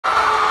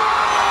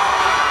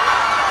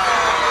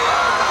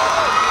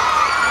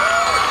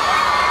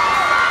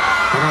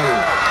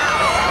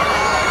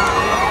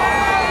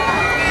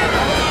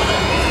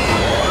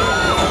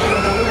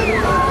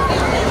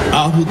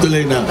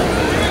ఆహుతులైన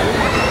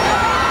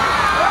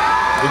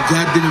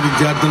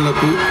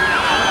విద్యార్థులకు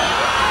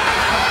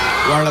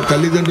వాళ్ళ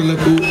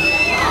తల్లిదండ్రులకు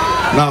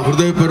నా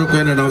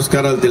హృదయపూర్వకమైన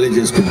నమస్కారాలు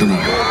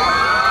తెలియజేసుకుంటున్నాను.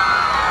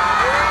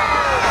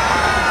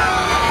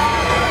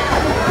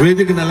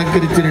 వేదికను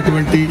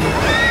అలంకరించినటువంటి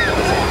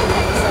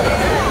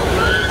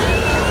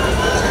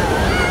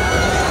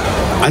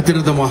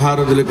అతిరథ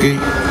మహారథులకి,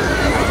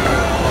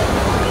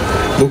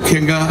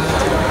 ముఖ్యంగా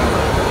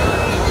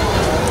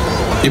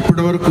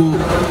ఇప్పటి వరకు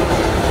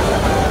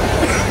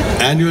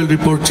యాన్యువల్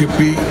రిపోర్ట్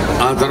చెప్పి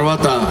ఆ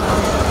తర్వాత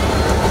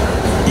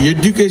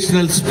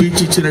ఎడ్యుకేషనల్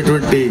స్పీచ్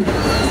ఇచ్చినటువంటి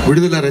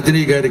విడుదల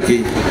రజనీ గారికి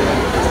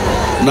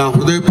నా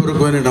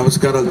హృదయపూర్వకమైన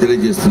నమస్కారాలు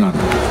తెలియజేస్తున్నాను.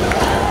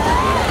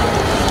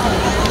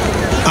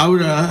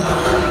 ఆవిడ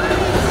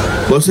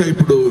బహుశా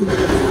ఇప్పుడు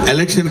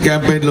ఎలక్షన్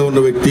క్యాంపెయిన్లో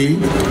ఉన్న వ్యక్తి,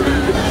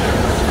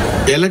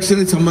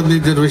 ఎలక్షన్కి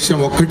సంబంధించిన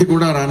విషయం ఒక్కటి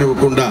కూడా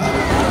రానివ్వకుండా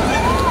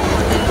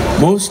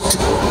మోస్ట్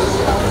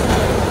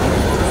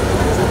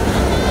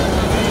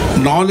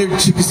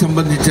నాలెడ్జ్కి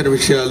సంబంధించిన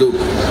విషయాలు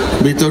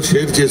మీతో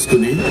షేర్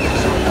చేసుకుని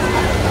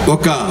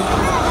ఒక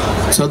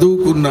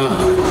చదువుకున్న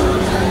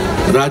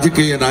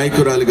రాజకీయ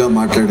నాయకురాలిగా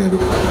మాట్లాడారు.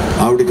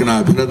 ఆవిడికి నా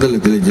అభినందనలు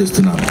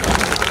తెలియజేస్తున్నాను.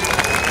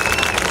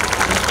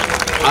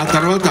 ఆ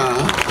తర్వాత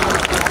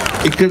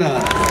ఇక్కడ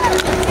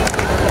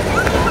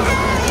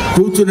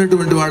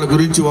కూర్చున్నటువంటి వాళ్ళ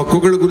గురించి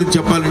ఒక్కొక్కళ్ళ గురించి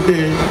చెప్పాలంటే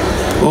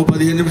ఓ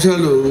 15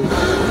 నిమిషాలు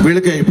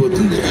వీళ్ళకే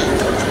అయిపోతుంది.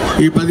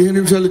 ఈ 15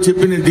 నిమిషాలు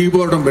చెప్పి నేను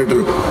దిగిపోవడం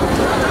బెటరు.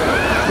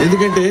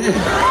 ఎందుకంటే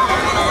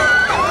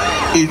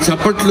ఈ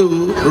చప్పట్లు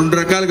 2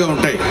 రకాలుగా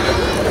ఉంటాయి.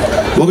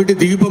 ఒకటి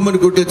దిగిపోమ్మని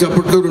కొట్టే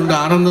చప్పట్లు, 2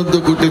 ఆనందంతో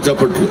కొట్టే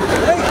చప్పట్లు.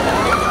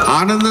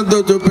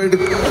 ఆనందంతో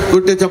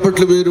కొట్టే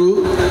చప్పట్లు వేరు,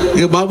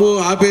 ఇక బాబు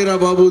ఆపేరా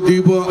బాబు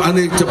దిగిపో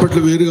అనే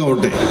చప్పట్లు వేరుగా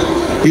ఉంటాయి.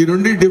 ఈ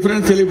 2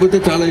 డిఫరెన్స్ తెలియకపోతే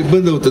చాలా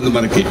ఇబ్బంది అవుతుంది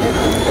మనకి.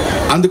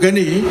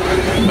 అందుకని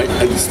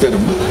అది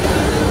ఇస్తారమ్మా,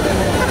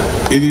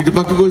 ఇది ఇటు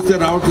పక్కకు వస్తే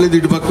రావట్లేదు,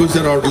 ఇటు పక్కకు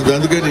వస్తే రావట్లేదు.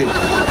 అందుకని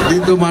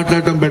దీంతో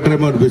మాట్లాడటం బెటర్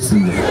ఏమో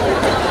అనిపిస్తుంది.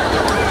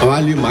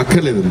 వాల్యూమ్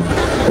అక్కర్లేదమ్మా,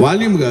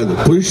 వాల్యూమ్ కాదు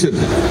పొజిషన్.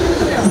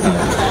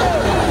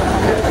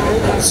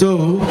 సో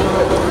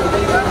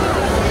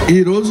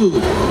ఈరోజు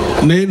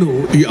నేను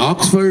ఈ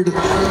ఆక్స్ఫర్డ్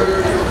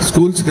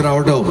స్కూల్స్కి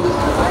రావడం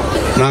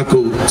నాకు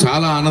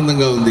చాలా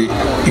ఆనందంగా ఉంది.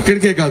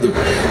 ఇక్కడికే కాదు,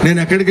 నేను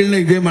ఎక్కడికి వెళ్ళినా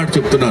ఇదే మాట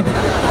చెప్తున్నాను.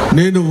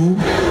 నేను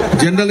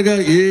జనరల్గా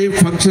ఏ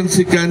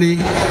ఫంక్షన్స్కి కానీ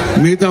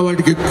మిగతా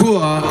వాటికి ఎక్కువ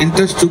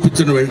ఇంట్రెస్ట్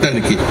చూపించను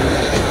వెళ్ళటానికి.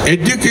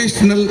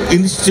 ఎడ్యుకేషనల్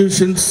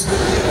ఇన్స్టిట్యూషన్స్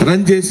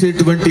రన్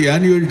చేసేటువంటి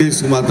యాన్యువల్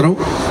డేస్కి మాత్రం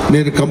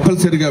నేను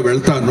కంపల్సరీగా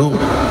వెళ్తాను.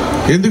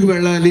 ఎందుకు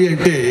వెళ్ళాలి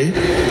అంటే,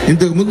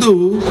 ఇంతకుముందు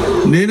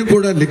నేను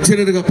కూడా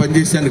లెక్చరర్గా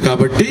పనిచేశాను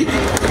కాబట్టి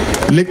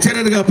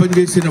లెక్చరర్గా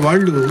పనిచేసిన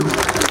వాళ్ళు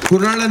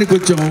కుర్రాళ్ళని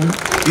కొంచెం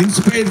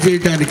ఇన్స్పైర్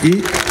చేయడానికి,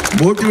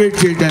 మోటివేట్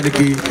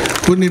చేయడానికి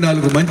కొన్ని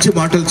 4 మంచి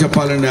మాటలు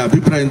చెప్పాలనే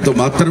అభిప్రాయంతో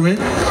మాత్రమే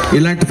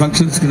ఇలాంటి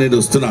ఫంక్షన్స్కి నేను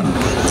వస్తున్నాను.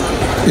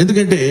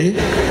 ఎందుకంటే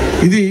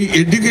ఇది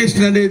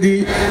ఎడ్యుకేషన్ అనేది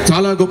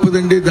చాలా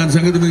గొప్పదండి, దాని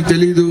సంగతి మీకు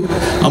తెలియదు,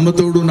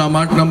 అమ్మతోడు నా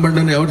మాట నమ్మండి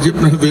అని ఎవరు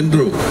చెప్పినా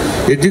వినరు.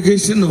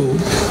 ఎడ్యుకేషన్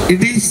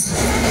ఇట్ ఈస్,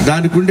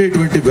 దానికి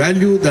ఉండేటువంటి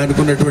వాల్యూ, దానికి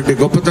ఉన్నటువంటి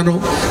గొప్పతనం,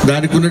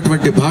 దానికి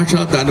ఉన్నటువంటి భాష,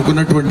 దానికి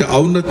ఉన్నటువంటి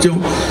ఔన్నత్యం,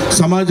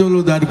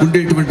 సమాజంలో దానికి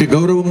ఉండేటువంటి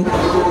గౌరవం,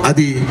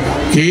 అది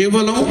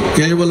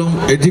కేవలం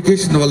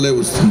ఎడ్యుకేషన్ వల్లే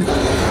వస్తుంది.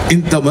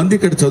 ఇంతమంది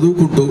ఇక్కడ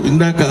చదువుకుంటూ,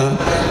 ఇందాక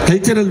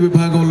కల్చరల్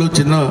విభాగంలో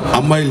చిన్న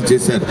అమ్మాయిలు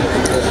చేశారు,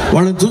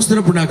 వాళ్ళని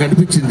చూస్తున్నప్పుడు నాకు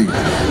అనిపించింది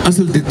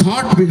అసలు the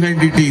thought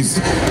behind it is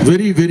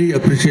very very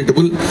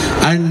appreciable.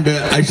 And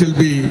I shall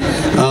be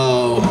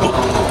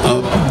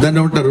దాన్ని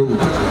ఏమంటారు,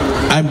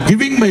 I'm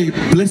giving my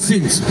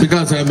blessings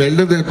because I'm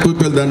elder then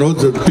people then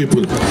old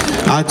people.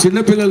 ఆ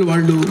చిన్నపిల్లలు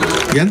వాళ్ళు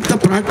ఎంత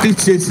ప్రాక్టీస్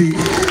చేసి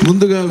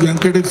ముందుగా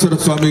వెంకటేశ్వర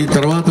స్వామి,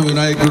 తర్వాత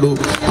వినాయకుడు,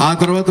 ఆ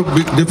తర్వాత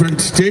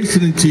డిఫరెంట్ స్టేట్స్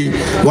నుంచి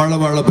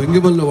వాళ్ళ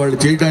భంగిమల్లో వాళ్ళు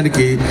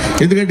చేయడానికి.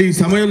 ఎందుకంటే ఈ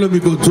సమయంలో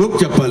మీకు జోక్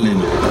చెప్పాలి.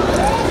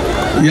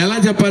 నేను ఎలా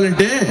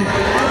చెప్పాలంటే,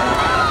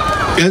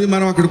 అది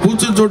మనం అక్కడ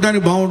కూర్చొని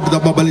చూడడానికి బాగుంటుంది,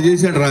 అబ్బా బలి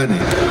చేశాడు రా అని.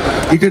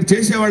 ఇక్కడ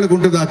చేసేవాళ్ళకి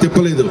ఉంటుంది ఆ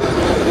తిప్పలేదు,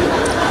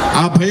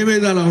 ఆ భయం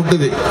ఏదో అలా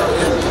ఉంటుంది.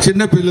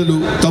 చిన్నపిల్లలు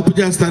తప్పు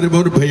చేస్తారేమో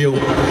అని భయం,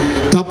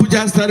 తప్పు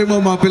చేస్తారేమో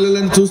మా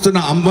పిల్లలని చూస్తున్న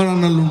అమ్మ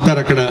నాన్నలు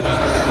ఉంటారు అక్కడ,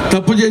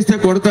 తప్పు చేస్తే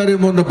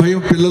కొడతారేమో అన్న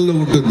భయం పిల్లల్లో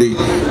ఉంటుంది.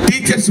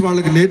 టీచర్స్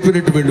వాళ్ళకి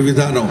నేర్పినటువంటి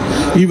విధానం,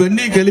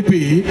 ఇవన్నీ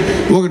కలిపి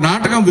ఒక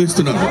నాటకం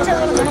వేస్తున్నారు.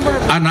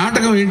 ఆ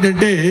నాటకం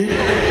ఏంటంటే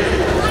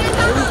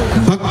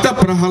భక్త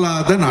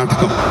ప్రహ్లాద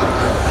నాటకం.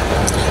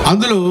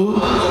 అందులో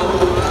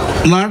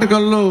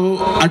నాటకంలో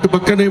అటు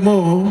పక్కనేమో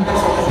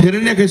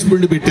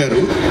హిరణ్యకశిపుడిని పెట్టారు,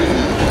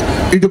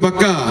 ఇటు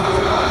పక్క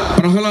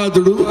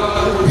ప్రహ్లాదుడు,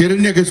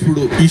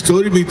 హిరణ్యకశిపుడు. ఈ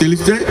స్టోరీ మీకు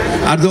తెలిస్తే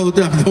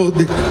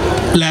అర్థమవుతుంది,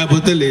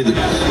 లేకపోతే లేదు,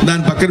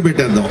 దాని పక్కన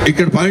పెట్టేద్దాం.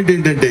 ఇక్కడ పాయింట్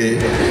ఏంటంటే,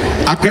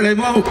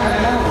 అక్కడేమో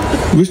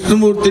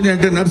విష్ణుమూర్తిని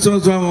అంటే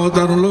నరసింహస్వామి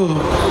అవతారంలో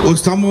ఒక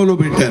స్తంభంలో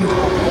పెట్టారు.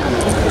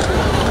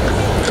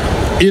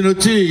 ఈయన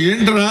వచ్చి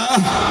ఏంట్రా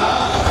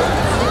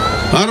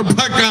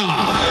అర్భక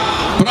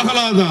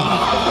ప్రహ్లాద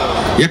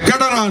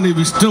ఎక్కడ రాని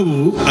విష్ణువు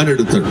అని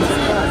అడుగుతాడు.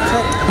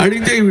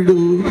 అడిగితే వీడు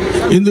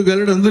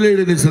ఇందుగలడు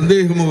అందులేడని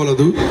సందేహము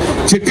వలదు,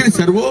 చక్రి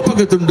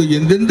సర్వోపగతుండు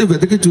ఎందెందు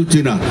వెతకి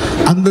చూచినా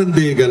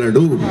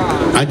అందందేయగలడు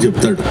అని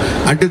చెప్తాడు.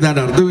 అంటే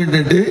దాని అర్థం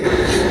ఏంటంటే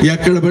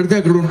ఎక్కడ పడితే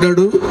అక్కడ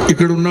ఉంటాడు,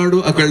 ఇక్కడ ఉన్నాడు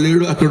అక్కడ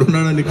లేడు, అక్కడ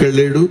ఉన్నాడని ఇక్కడ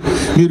లేడు,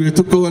 మీరు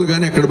వెతుక్కోవాలి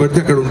కానీ ఎక్కడ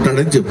పడితే అక్కడ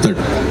ఉంటాడని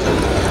చెప్తాడు.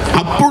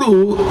 అప్పుడు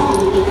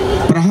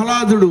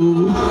ప్రహ్లాదుడు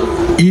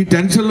ఈ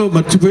టెన్షన్లో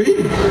మర్చిపోయి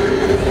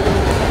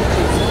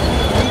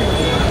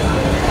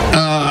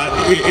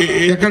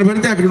ఎక్కడ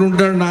పడితే అక్కడ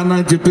ఉంటాడు నాన్న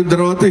అని చెప్పిన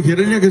తర్వాత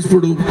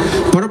హిరణ్యకశిపుడు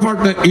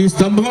పొరపాటున ఈ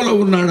స్తంభంలో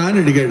ఉన్నాడా అని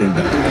అడిగాడంట.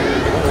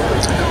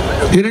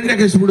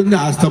 హిరణ్యకశిపుడు ఉంది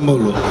ఆ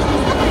స్తంభంలో,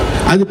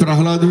 అది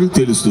ప్రహ్లాదుడికి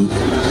తెలుసు.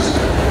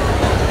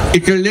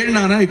 ఇక్కడ లేడు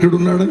నాన్న ఇక్కడ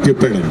ఉన్నాడని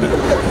చెప్పాడంట.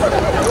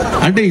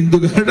 అంటే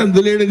ఇందుకంటే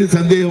అందులేడని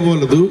సందేహం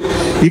వలదు,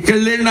 ఇక్కడ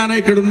లేడు నాన్న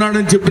ఇక్కడ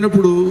ఉన్నాడని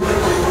చెప్పినప్పుడు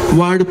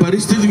వాడి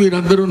పరిస్థితి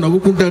మీరందరూ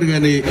నవ్వుకుంటారు,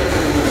 కానీ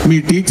మీ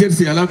టీచర్స్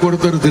ఎలా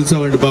కొడతారో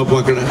తెలుసావండి పాపం.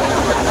 అక్కడ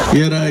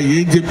ఏరా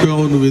ఏం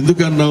చెప్పావు, నువ్వు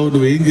ఎందుకు అన్నావు,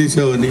 నువ్వేం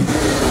చేసావని.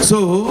 సో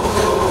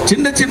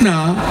చిన్న చిన్న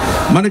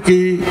మనకి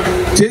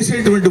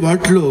చేసేటువంటి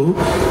వాటిలో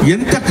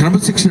ఎంత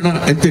క్రమశిక్షణ,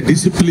 ఎంత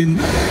డిసిప్లిన్,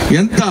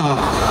 ఎంత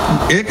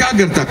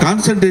ఏకాగ్రత,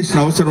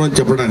 కాన్సన్ట్రేషన్ అవసరం అని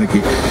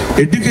చెప్పడానికి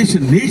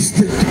ఎడ్యుకేషన్ నీడ్స్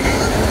దట్.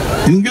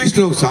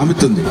 ఇంగ్లీష్లో ఒక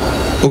సామెత ఉంది,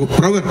 ఒక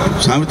ప్రొవర్బ్,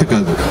 సామెత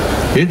కాదు,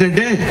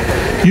 ఏంటంటే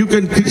you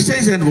can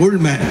criticise an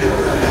old man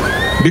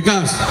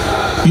because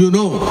you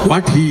know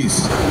what he is,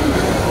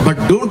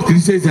 but don't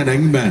criticise an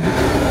young man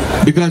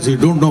because you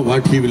don't know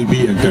what he will be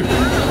అంటాడు.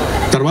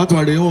 తర్వాత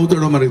వాడు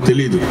ఏమవుతాడో మనకు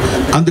తెలియదు.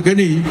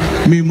 అందుకని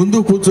మీ ముందు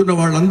కూర్చున్న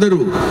వాళ్ళందరూ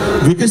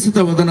వికసిత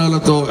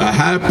వదనాలతో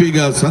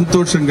హ్యాపీగా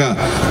సంతోషంగా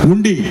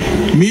ఉండి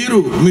మీరు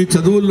మీ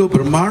చదువుల్లో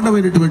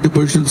బ్రహ్మాండమైనటువంటి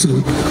పొజిషన్స్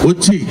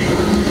వచ్చి,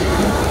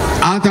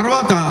 ఆ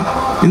తర్వాత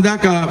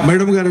ఇందాక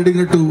మేడం గారు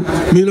అడిగినట్టు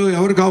మీలో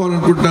ఎవరు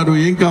కావాలనుకుంటున్నారు,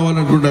 ఏం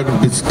కావాలనుకుంటున్నారు,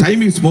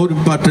 టైమ్ ఈజ్ మోర్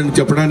ఇంపార్టెంట్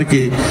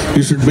చెప్పడానికి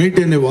you should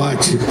maintain a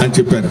watch అని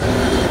చెప్పారు.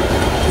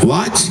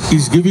 Watch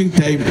is giving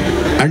time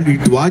and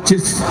it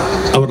watches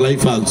our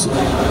life also.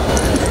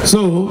 So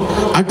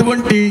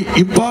అటువంటి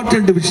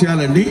ఇంపార్టెంట్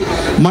విషయాలన్నీ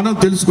మనం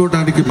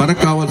తెలుసుకోవడానికి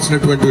మనకు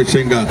కావాల్సినటువంటి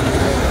విషయంగా,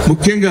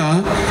 ముఖ్యంగా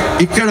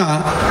ఇక్కడ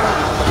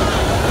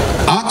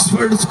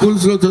ఆక్స్ఫర్డ్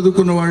స్కూల్స్లో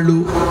చదువుకున్న వాళ్ళు,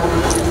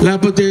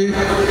 లేకపోతే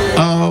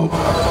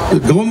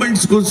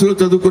గవర్నమెంట్ స్కూల్స్లో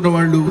చదువుకున్న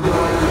వాళ్ళు,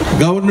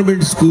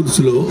 గవర్నమెంట్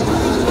స్కూల్స్లో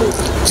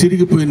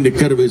చిరిగిపోయిన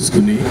నిక్కర్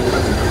వేసుకుని,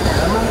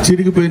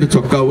 చిరిగిపోయిన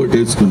చొక్కా ఒకటి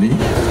వేసుకుని,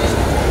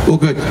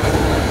 ఒక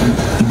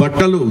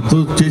బట్టలతో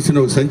చేసిన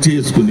ఒక సంచి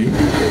వేసుకుని,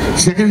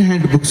 సెకండ్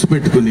హ్యాండ్ బుక్స్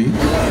పెట్టుకుని,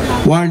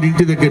 వాళ్ళ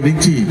ఇంటి దగ్గర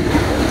నుంచి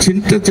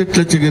చింత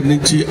చెట్ల దగ్గర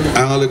నుంచి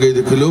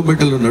 4-5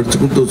 కిలోమీటర్లు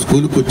నడుచుకుంటూ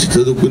స్కూల్కి వచ్చి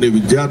చదువుకునే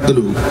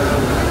విద్యార్థులు.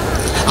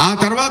 ఆ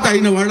తర్వాత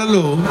అయిన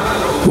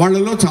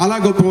వాళ్ళలో చాలా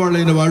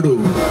గొప్పవాళ్ళైన వాడు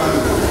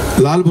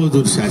లాల్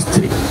బహదూర్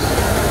శాస్త్రి.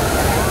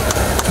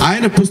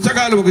 ఆయన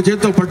పుస్తకాలు ఒక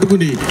చేత్తో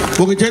పట్టుకుని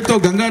ఒక చేత్తో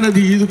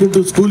గంగానది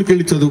ఈదుకుంటూ స్కూల్కి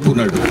వెళ్ళి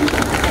చదువుకున్నాడు.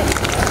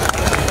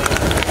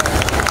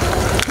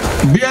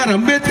 బిఆర్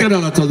అంబేద్కర్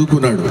అలా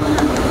చదువుకున్నాడు.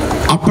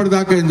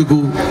 అప్పటిదాకా ఎందుకు,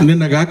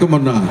 నిన్నగాక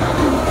మొన్న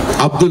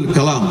అబ్దుల్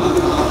కలాం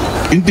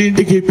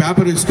ఇంటింటికి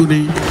పేపర్ వేసుకుని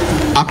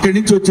అక్కడి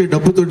నుంచి వచ్చే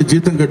డబ్బుతోటి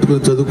జీతం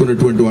కట్టుకుని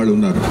చదువుకున్నటువంటి వాళ్ళు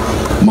ఉన్నారు.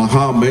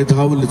 మహా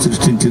మేధావుల్ని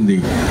సృష్టించింది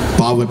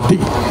పావర్టీ.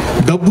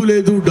 డబ్బు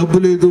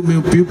లేదు,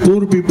 మేము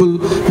పూర్ పీపుల్,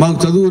 మాకు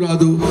చదువు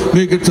రాదు,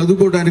 మేము ఇక్కడ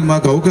చదువుకోవడానికి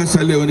మాకు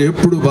అవకాశాలు లేవని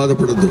ఎప్పుడూ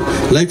బాధపడద్దు.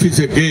 Life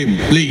is a game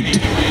plate,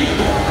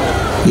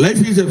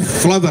 life is a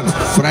flower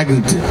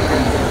fragrance.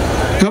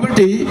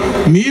 కాబట్టి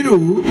మీరు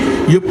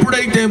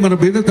ఎప్పుడైతే మన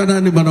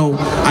పేదతనాన్ని మనం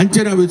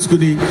అంచనా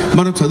వేసుకుని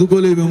మనం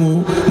చదువుకోలేమేమో,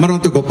 మనం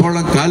అంత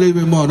గొప్పవాళ్ళం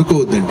కాలేమేమో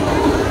అనుకోవద్దండి.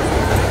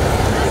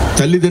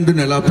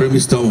 తల్లిదండ్రుని ఎలా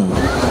ప్రేమిస్తామో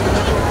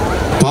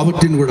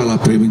పావర్టీని కూడా అలా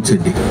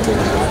ప్రేమించండి.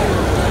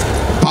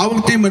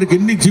 పావర్టీ మనకి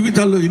ఎన్ని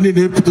జీవితాల్లో ఎన్ని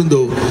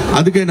నేర్పుతుందో,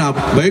 అందుకే నా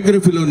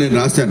బయోగ్రఫీలో నేను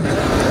రాశాను.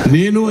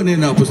 నేను అనే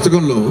నా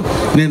పుస్తకంలో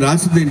నేను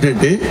రాసింది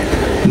ఏంటంటే,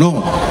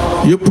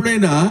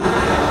 ఎప్పుడైనా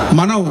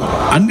మనం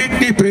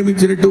అన్నింటినీ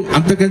ప్రేమించినట్టు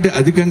అంతకంటే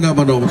అధికంగా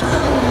మనం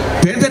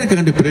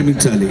పేదరికాన్ని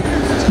ప్రేమించాలి,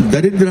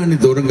 దరిద్రాన్ని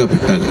దూరంగా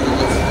పెట్టాలి.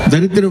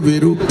 దరిద్రం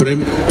వేరు,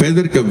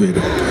 పేదరికం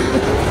వేరు.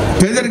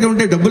 పేదరికం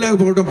అంటే డబ్బు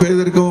లేకపోవడం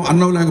పేదరికం,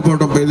 అన్నం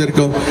లేకపోవడం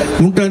పేదరికం,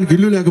 ఉండటానికి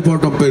ఇల్లు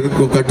లేకపోవడం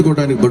పేదరికం,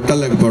 కట్టుకోవడానికి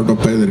బట్టలు లేకపోవడం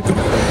పేదరికం.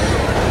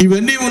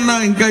 ఇవన్నీ ఉన్నా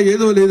ఇంకా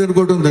ఏదో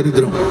లేదనుకోవడం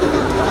దరిద్రం.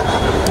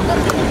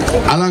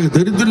 అలాగే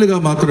దరిద్రులుగా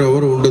మాత్రం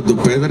ఎవరు ఉండొద్దు,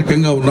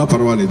 పేదరికంగా ఉన్నా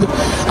పర్వాలేదు.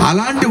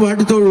 అలాంటి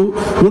వాటితో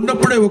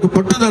ఉన్నప్పుడే ఒక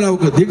పట్టుదల,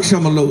 ఒక దీక్ష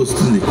మనలో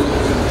వస్తుంది.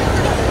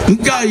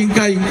 ఇంకా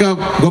ఇంకా ఇంకా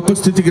గొప్ప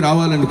స్థితికి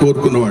రావాలని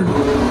కోరుకున్నవాడు.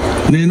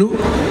 నేను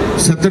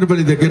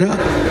సత్తెనపల్లి దగ్గర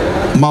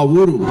మా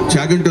ఊరు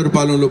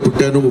చాగంటూరుపాలెంలో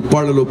పుట్టాను,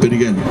 ఉప్పాళ్ళలో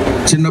పెరిగాను.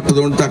 చిన్నప్పుడు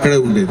అంతా అక్కడే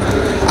ఉండేది.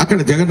 అక్కడ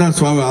జగన్నాథ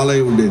స్వామి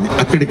ఆలయం ఉండేది.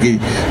 అక్కడికి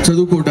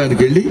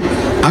చదువుకోవడానికి వెళ్ళి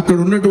అక్కడ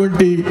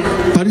ఉన్నటువంటి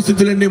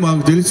పరిస్థితులన్నీ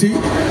మాకు తెలిసి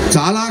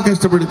చాలా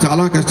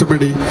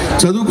కష్టపడి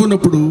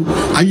చదువుకున్నప్పుడు,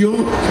 అయ్యో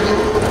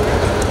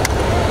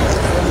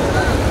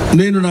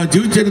నేను నా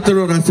జీవిత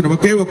చరిత్రలో రాసిన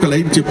ఒకే ఒక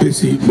లైన్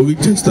చెప్పేసి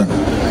ముగించేస్తాను.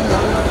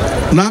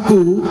 నాకు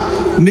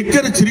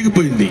నిక్కర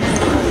చిరిగిపోయింది.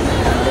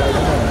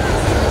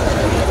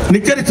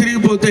 నిక్కర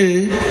చిరిగిపోతే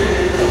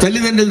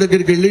తల్లిదండ్రుల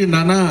దగ్గరికి వెళ్ళి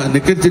నాన్న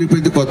నిక్కర్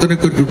చిరిగిపోయింది, కొత్త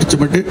నిక్కర్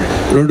కుట్టించమంటే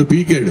 2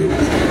 పీకాడు.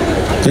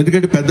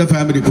 ఎందుకంటే పెద్ద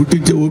ఫ్యామిలీ,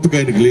 కుట్టించే ఓపిక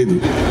ఆయనకి లేదు.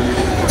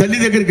 తల్లి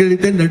దగ్గరికి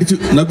వెళితే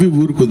నవ్వి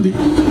ఊరుకుంది.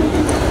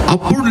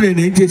 అప్పుడు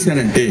నేనేం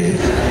చేశానంటే,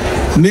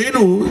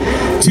 నేను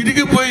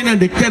చిరిగిపోయిన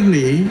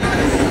నిక్కర్ని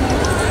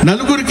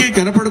నలుగురికి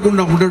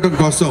కనపడకుండా ఉండటం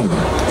కోసం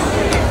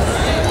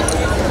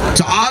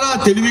చాలా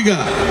తెలివిగా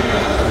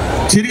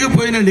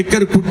చిరిగిపోయిన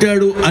నిక్కర్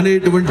కుట్టాడు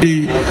అనేటువంటి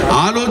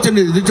ఆలోచన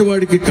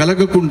ఎదుటివాడికి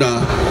కలగకుండా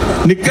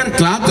నిక్కర్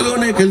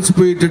క్లాత్లోనే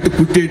కలిసిపోయేటట్టు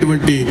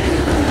కుట్టేటువంటి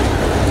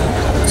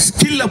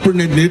స్కిల్ అప్పుడు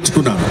నేను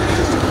నేర్చుకున్నాను.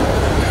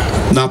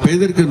 నా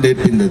పేదరికం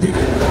నేర్పింది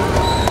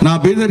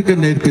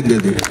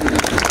అది.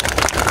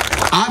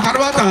 ఆ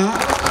తర్వాత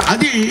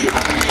అది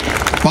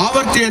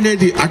పావర్టీ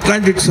అనేది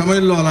అట్లాంటి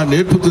సమయంలో అలా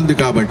నేర్పుతుంది.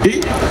 కాబట్టి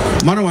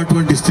మనం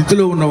అటువంటి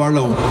స్థితిలో ఉన్న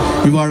వాళ్ళం.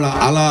 ఇవాళ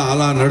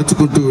అలా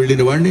నడుచుకుంటూ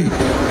వెళ్ళిన వాడిని,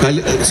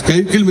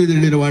 సైకిల్ మీద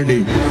వెళ్ళిన వాడిని,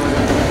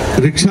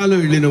 రిక్షాలో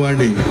వెళ్ళిన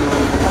వాడిని,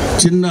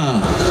 చిన్న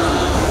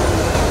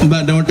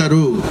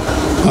ఏమంటారు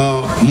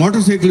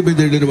మోటార్ సైకిల్ మీద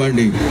వెళ్ళిన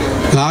వాడిని,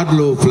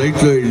 కార్లో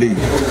ఫ్లైట్లో వెళ్ళి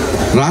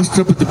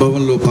రాష్ట్రపతి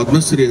భవన్లో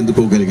పద్మశ్రీ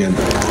అందుకోగలిగాను.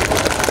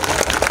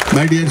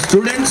 మై డియర్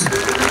స్టూడెంట్స్,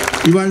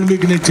 ఇవాళ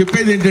మీకు నేను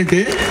చెప్పేది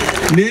ఏంటంటే,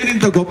 నేను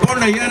ఇంత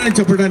గొప్పవాడిని అయ్యానని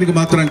చెప్పడానికి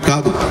మాత్రం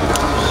కాదు.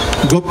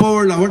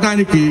 గొప్పవాళ్ళు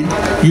అవ్వటానికి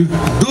యు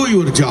డూ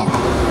యువర్ జాబ్.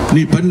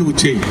 నీ పని నువ్వు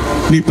చేయి.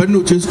 నీ పని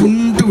నువ్వు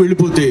చేసుకుంటూ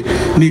వెళ్ళిపోతే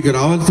నీకు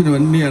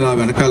రావాల్సినవన్నీ అలా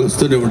వెనకాల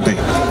వస్తూనే ఉంటాయి.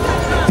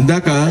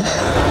 ఇందాక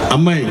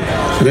అమ్మాయి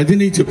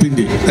రజనీ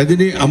చెప్పింది.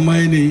 రజనీ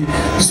అమ్మాయిని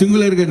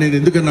సింగులర్గా నేను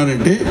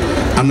ఎందుకన్నానంటే,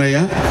 అన్నయ్య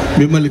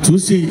మిమ్మల్ని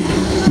చూసి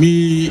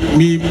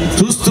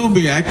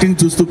మీ యాక్టింగ్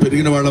చూస్తూ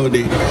పెరిగిన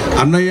వాళ్ళని,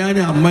 అన్నయ్య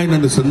అని అమ్మాయి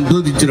నన్ను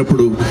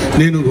సంబోధించినప్పుడు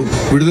నేను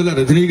విడుదల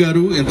రజనీ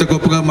గారు ఎంత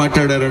గొప్పగా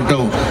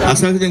మాట్లాడారంటాం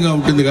అసహజంగా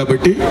ఉంటుంది.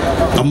 కాబట్టి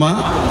అమ్మ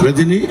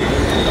రజనీ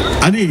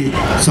అని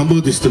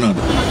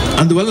సంబోధిస్తున్నాను.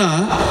 అందువల్ల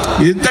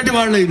ఎంతటి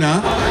వాళ్ళైనా,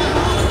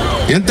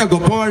 ఎంత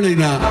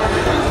గొప్పవాళ్ళైనా,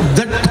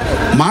 దట్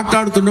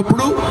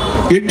మాట్లాడుతున్నప్పుడు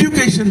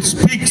ఎడ్యుకేషన్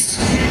స్పీక్స్.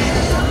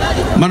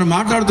 మనం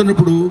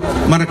మాట్లాడుతున్నప్పుడు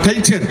మన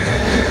కల్చర్,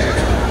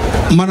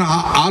 మన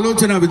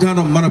ఆలోచన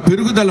విధానం, మన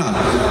పెరుగుదల,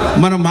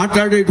 మనం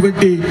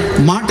మాట్లాడేటువంటి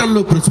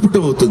మాటల్లో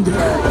ప్రస్ఫుటం అవుతుంది.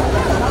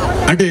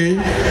 అంటే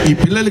ఈ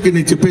పిల్లలకి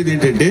నేను చెప్పేది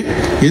ఏంటంటే,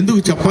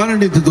 ఎందుకు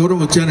చెప్పాలంటే ఇంత దూరం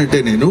వచ్చానంటే,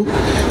 నేను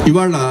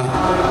ఇవాళ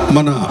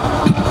మన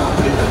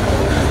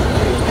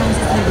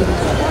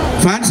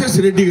ఫ్రాన్సిస్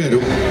రెడ్డి గారు,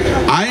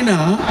 ఆయన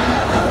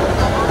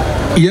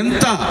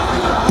ఎంత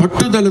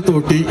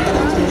పట్టుదలతోటి,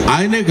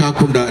 ఆయనే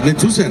కాకుండా నేను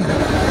చూశాను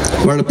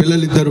వాళ్ళ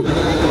పిల్లలిద్దరూ,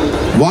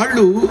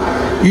 వాళ్ళు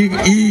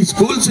ఈ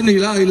స్కూల్స్ని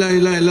ఇలా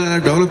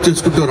డెవలప్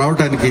చేసుకుంటూ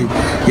రావడానికి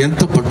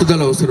ఎంత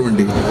పట్టుదల అవసరం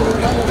అండి.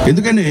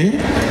 ఎందుకని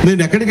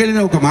నేను ఎక్కడికి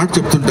వెళ్ళినా ఒక మాట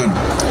చెప్తుంటాను,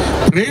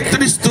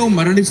 ప్రయత్నిస్తూ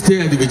మరణిస్తే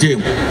అది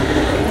విజయం.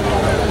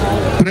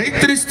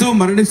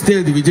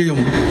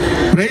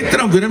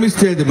 ప్రయత్నం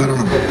విరమిస్తే అది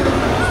మరణం.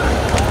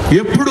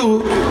 ఎప్పుడు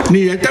నీ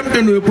అటెంప్ట్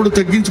నువ్వు ఎప్పుడు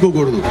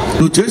తగ్గించుకోకూడదు.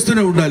 నువ్వు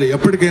చేస్తూనే ఉండాలి.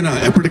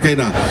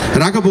 ఎప్పటికైనా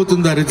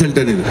రాకపోతుందా రిజల్ట్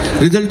అనేది.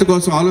 రిజల్ట్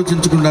కోసం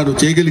ఆలోచించకుండా నువ్వు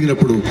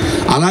చేయగలిగినప్పుడు,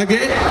 అలాగే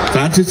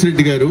ఫ్రాన్సిస్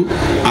రెడ్డి గారు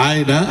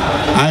ఆయన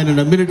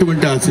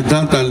నమ్మినటువంటి ఆ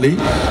సిద్ధాంతాల్ని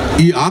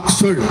ఈ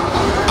ఆక్స్ఫర్డ్,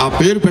 ఆ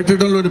పేరు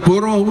పెట్టడంలోని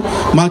పూర్వం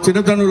మా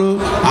చిన్నతనంలో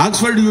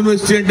ఆక్స్ఫర్డ్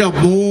యూనివర్సిటీ అంటే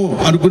అమ్మో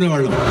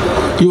అనుకునేవాళ్ళం.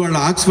 ఇవాళ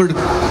ఆక్స్ఫర్డ్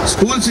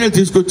స్కూల్స్నే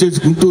తీసుకొచ్చేసి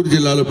గుంటూరు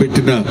జిల్లాలో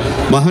పెట్టిన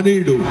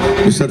మహనీయుడు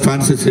మిస్టర్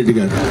ఫ్రాన్సిస్ రెడ్డి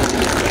గారు.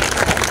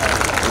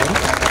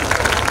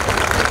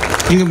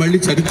 ఇంకా మళ్ళీ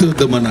చరిత్ర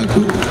వద్దమ్మా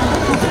నాకు.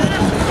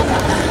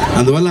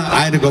 అందువల్ల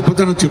ఆయన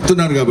గొప్పతనం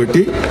చెప్తున్నారు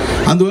కాబట్టి,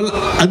 అందువల్ల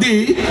అది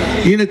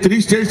ఈయన 3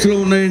 స్టేట్స్లో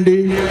ఉన్నాయండి.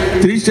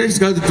 3 స్టేట్స్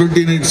కాదు,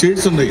 29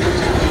 స్టేట్స్ ఉన్నాయి.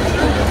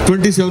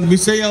 27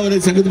 మిస్ అయ్యామనే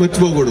సంగతి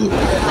మర్చిపోకూడదు.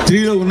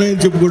 3లో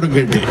ఉన్నాయని చెప్పుకోవడం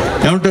కంటే,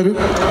 ఏమంటారు?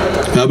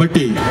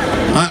 కాబట్టి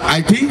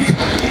ఐ థింక్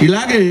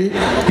ఇలాగే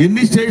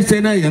ఎన్ని స్టేట్స్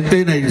అయినా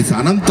ఎంతైనా ఇట్స్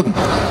అనంతం.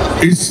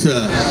 ఇట్స్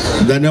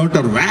దాన్ని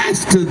ఏమంటారు,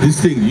 వ్యాస్ట్ దిస్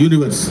థింగ్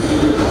యూనివర్స్.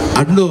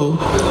 అందులో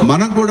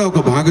మనం కూడా ఒక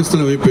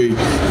భాగస్థలం అయిపోయి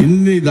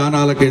ఇన్ని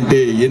దానాల కంటే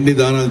ఎన్ని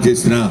దానాలు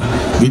చేసినా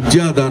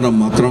విద్యాదానం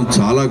మాత్రం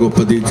చాలా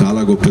గొప్పది.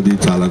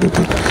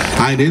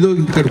 ఆయన ఏదో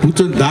ఇక్కడ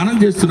కూర్చొని దానం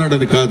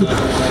చేస్తున్నాడని కాదు,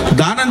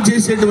 దానం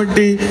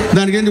చేసేటువంటి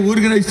దానికి ఏంటి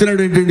ఊరికనే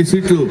ఇస్తున్నాడు ఏంటండి,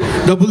 సీట్లు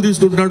డబ్బులు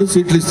తీసుకుంటున్నాడు,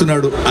 సీట్లు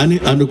ఇస్తున్నాడు అని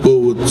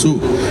అనుకోవచ్చు.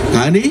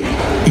 కానీ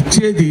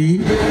ఇచ్చేది,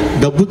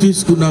 డబ్బు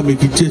తీసుకున్నా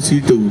మీకు ఇచ్చే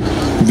సీటు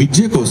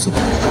విద్య కోసం.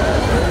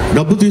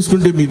 డబ్బు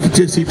తీసుకుంటే మీకు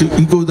ఇచ్చే సీటు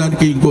ఇంకో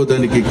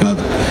దానికి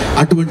కాదు.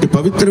 అటువంటి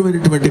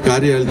పవిత్రమైనటువంటి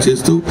కార్యాలు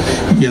చేస్తూ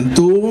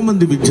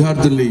ఎంతోమంది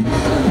విద్యార్థుల్ని,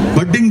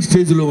 బడ్డింగ్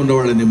స్టేజ్లో ఉన్న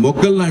వాళ్ళని,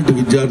 మొగ్గల్ లాంటి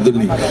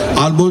విద్యార్థుల్ని,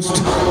 ఆల్మోస్ట్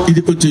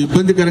ఇది కొంచెం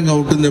ఇబ్బందికరంగా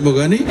ఉంటుందేమో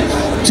కానీ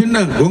చిన్న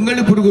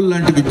గొంగళి పురుగులు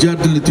లాంటి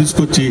విద్యార్థుల్ని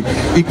తీసుకొచ్చి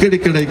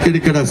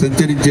ఇక్కడిక్కడ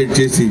సంచరించే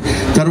చేసి,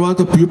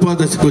 తర్వాత ప్యూపా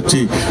దశకు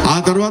వచ్చి, ఆ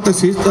తర్వాత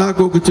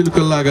సీతాకోక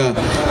చిలుకల్లాగా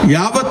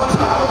యావత్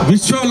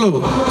విశ్వంలో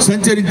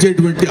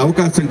సంచరించేటువంటి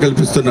అవకాశం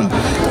కల్పిస్తున్న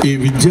ఈ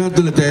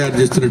విద్యార్థులు తయారు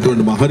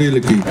చేస్తున్నటువంటి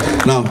మహనీయులకి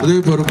నా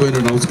హృదయపూర్వకమైన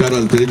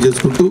నమస్కారాలు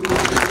తెలియజేసుకుంటూ,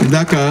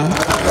 ఇందాక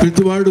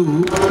ప్రతివాడు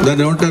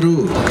దాన్ని ఏమంటారు,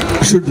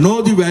 should know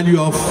the value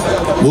of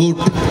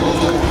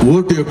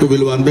vote యొక్క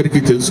విలువ అందరికీ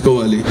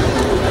తెలుసుకోవాలి.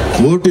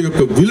 ఓటు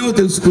యొక్క విలువ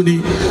తెలుసుకుని,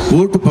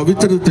 ఓటు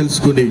పవిత్రత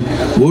తెలుసుకుని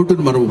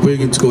ఓటును మనం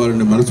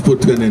ఉపయోగించుకోవాలని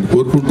మనస్ఫూర్తిగా నేను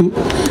కోరుకుంటూ,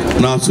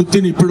 నా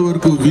సుత్తిని ఇప్పటి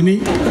వరకు విని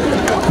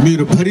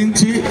మీరు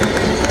భరించి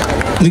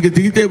ఇంక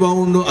దిగితే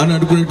బాగుండు అని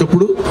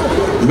అనుకునేటప్పుడు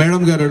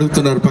మేడం గారు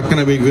అడుగుతున్నారు పక్కన,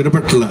 మీకు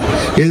వినపట్ల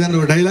ఏదైనా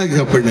ఒక డైలాగ్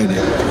చెప్పండి అని.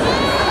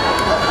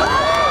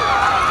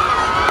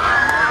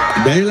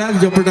 డైలాగ్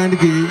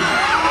చెప్పడానికి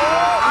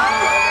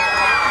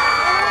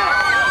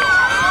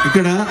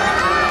ఇక్కడ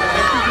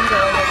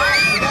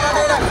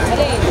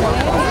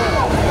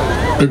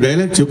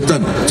డైలాగ్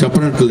చెప్తాను,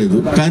 చెప్పనట్లేదు.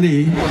 కానీ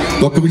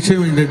ఒక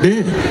విషయం ఏంటంటే,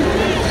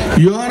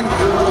 you are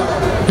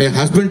A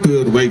husband to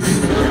your wife,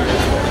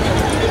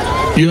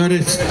 you are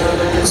A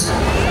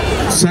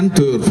sun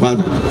to your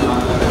father,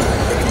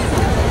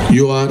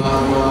 you or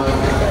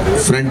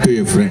friend to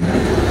your friend,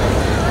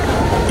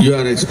 you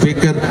are A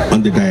speaker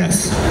on the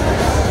dais.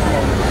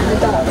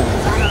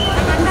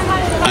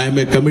 I am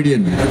a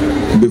comedian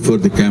before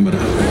the camera.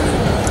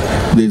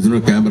 There is no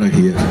camera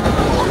here.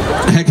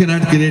 I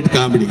cannot create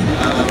comedy.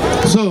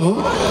 So,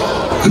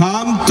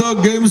 కామ్తో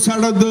games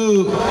ఆడద్దు,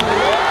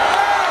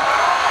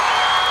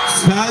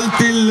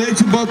 శాల్తీ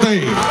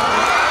లేచిపోతాయి.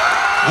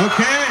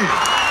 Okay,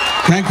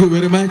 thank you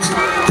very much.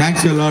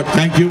 Thanks a lot.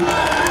 Thank you.